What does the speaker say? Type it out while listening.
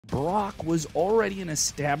Brock was already an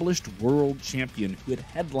established world champion who had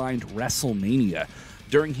headlined WrestleMania.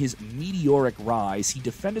 During his meteoric rise, he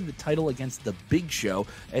defended the title against The Big Show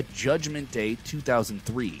at Judgment Day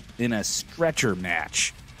 2003 in a stretcher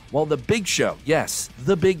match. While The Big Show, yes,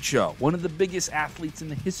 The Big Show, one of the biggest athletes in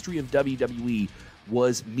the history of WWE,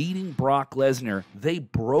 was meeting Brock Lesnar, they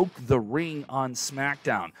broke the ring on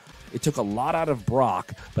SmackDown. It took a lot out of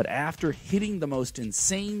Brock, but after hitting the most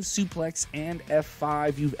insane suplex and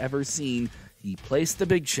F5 you've ever seen, he placed The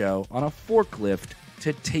Big Show on a forklift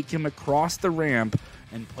to take him across the ramp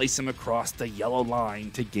and place him across the yellow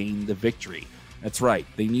line to gain the victory. That's right,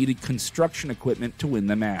 they needed construction equipment to win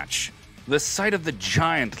the match. The sight of the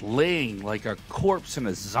giant laying like a corpse in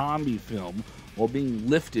a zombie film while being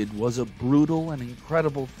lifted was a brutal and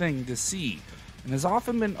incredible thing to see, and has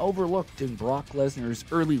often been overlooked in Brock Lesnar's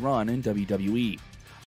early run in WWE.